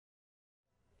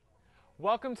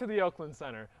Welcome to the Oakland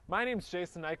Center. My name's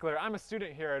Jason Eichler. I'm a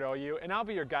student here at OU, and I'll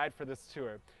be your guide for this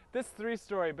tour. This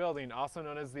three-story building, also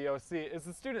known as the OC, is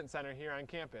the student center here on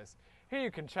campus. Here you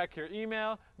can check your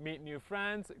email, meet new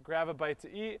friends, grab a bite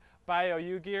to eat, buy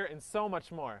OU gear, and so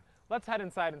much more. Let's head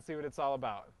inside and see what it's all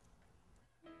about.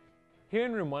 Here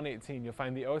in room 118, you'll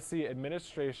find the OC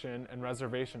administration and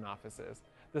reservation offices.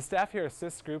 The staff here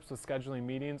assists groups with scheduling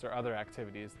meetings or other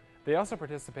activities. They also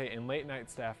participate in late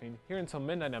night staffing, here until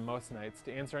midnight on most nights,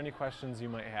 to answer any questions you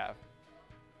might have.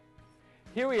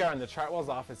 Here we are in the Chartwell's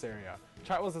office area.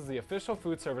 Chartwell's is the official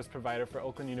food service provider for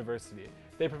Oakland University.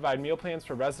 They provide meal plans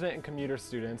for resident and commuter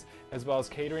students, as well as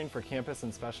catering for campus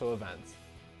and special events.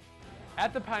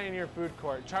 At the Pioneer Food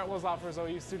Court, Chartwell's offers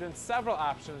OU students several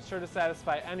options sure to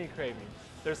satisfy any craving.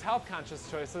 There's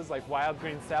health-conscious choices like Wild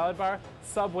Green Salad Bar,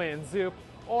 Subway and Zoop,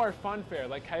 or fun fare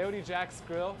like Coyote Jack's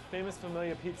Grill, Famous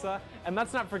Familia Pizza, and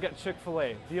let's not forget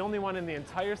Chick-fil-A, the only one in the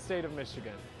entire state of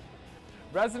Michigan.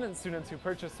 Resident students who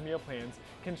purchase meal plans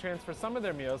can transfer some of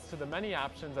their meals to the many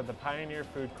options at the Pioneer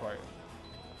Food Court.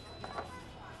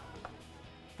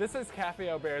 This is Cafe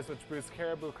Aubert's, which brews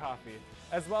caribou coffee,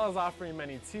 as well as offering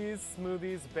many teas,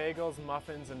 smoothies, bagels,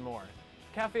 muffins, and more.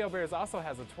 Cafe Aubert's also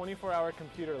has a 24-hour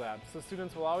computer lab, so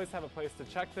students will always have a place to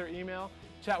check their email,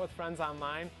 chat with friends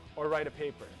online, or write a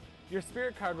paper. Your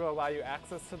Spirit card will allow you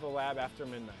access to the lab after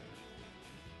midnight.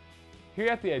 Here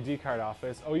at the ID card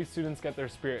office, OU students get their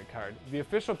Spirit card, the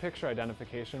official picture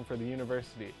identification for the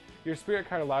university. Your Spirit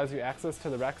card allows you access to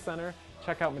the rec center,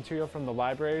 check out material from the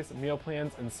libraries, meal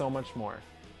plans, and so much more.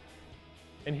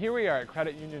 And here we are at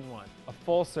Credit Union 1, a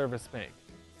full-service bank.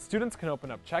 Students can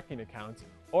open up checking accounts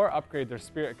or upgrade their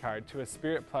Spirit card to a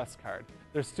Spirit Plus card.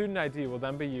 Their student ID will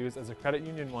then be used as a Credit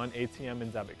Union 1 ATM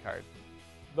and debit card.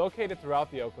 Located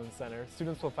throughout the Oakland Center,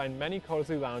 students will find many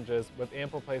cozy lounges with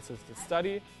ample places to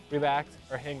study, relax,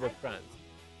 or hang with friends.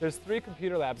 There's 3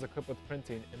 computer labs equipped with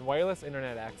printing and wireless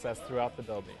internet access throughout the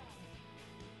building.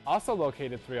 Also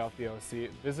located throughout the OC,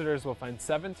 visitors will find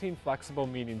 17 flexible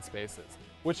meeting spaces,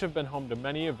 which have been home to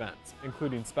many events,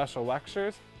 including special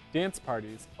lectures, dance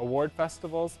parties, award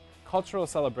festivals, cultural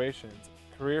celebrations,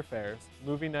 career fairs,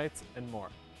 movie nights, and more.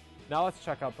 Now let's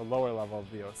check out the lower level of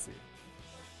the OC.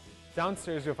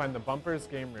 Downstairs you'll find the Bumpers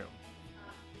game room.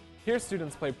 Here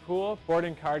students play pool, board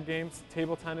and card games,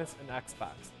 table tennis, and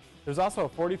Xbox. There's also a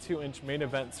 42-inch main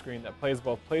event screen that plays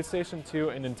both PlayStation 2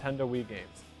 and Nintendo Wii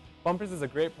games. Bumpers is a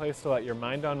great place to let your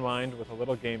mind unwind with a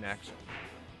little game action.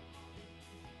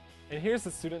 And here's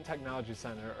the Student Technology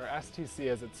Center, or STC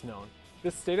as it's known.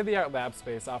 This state-of-the-art lab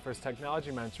space offers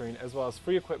technology mentoring as well as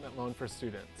free equipment loan for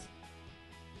students.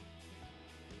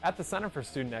 At the Center for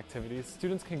Student Activities,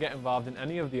 students can get involved in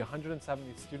any of the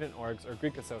 170 student orgs or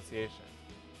Greek associations.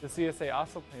 The CSA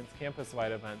also plans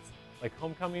campus-wide events like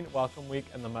Homecoming, Welcome Week,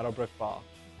 and the Meadowbrook Ball.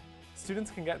 Students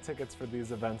can get tickets for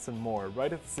these events and more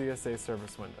right at the CSA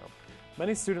service window.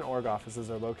 Many student org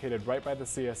offices are located right by the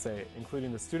CSA,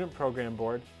 including the Student Program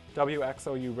Board,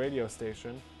 WXOU radio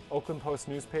station, Oakland Post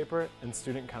newspaper, and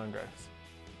Student Congress.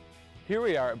 Here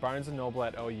we are at Barnes & Noble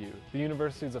at OU, the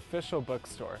university's official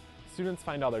bookstore. Students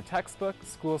find all their textbooks,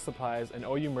 school supplies, and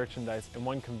OU merchandise in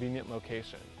one convenient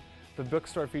location. The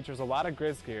bookstore features a lot of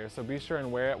Grizz gear, so be sure and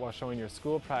wear it while showing your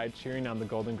school pride cheering on the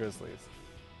Golden Grizzlies.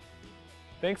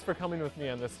 Thanks for coming with me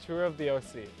on this tour of the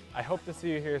OC. I hope to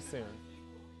see you here soon.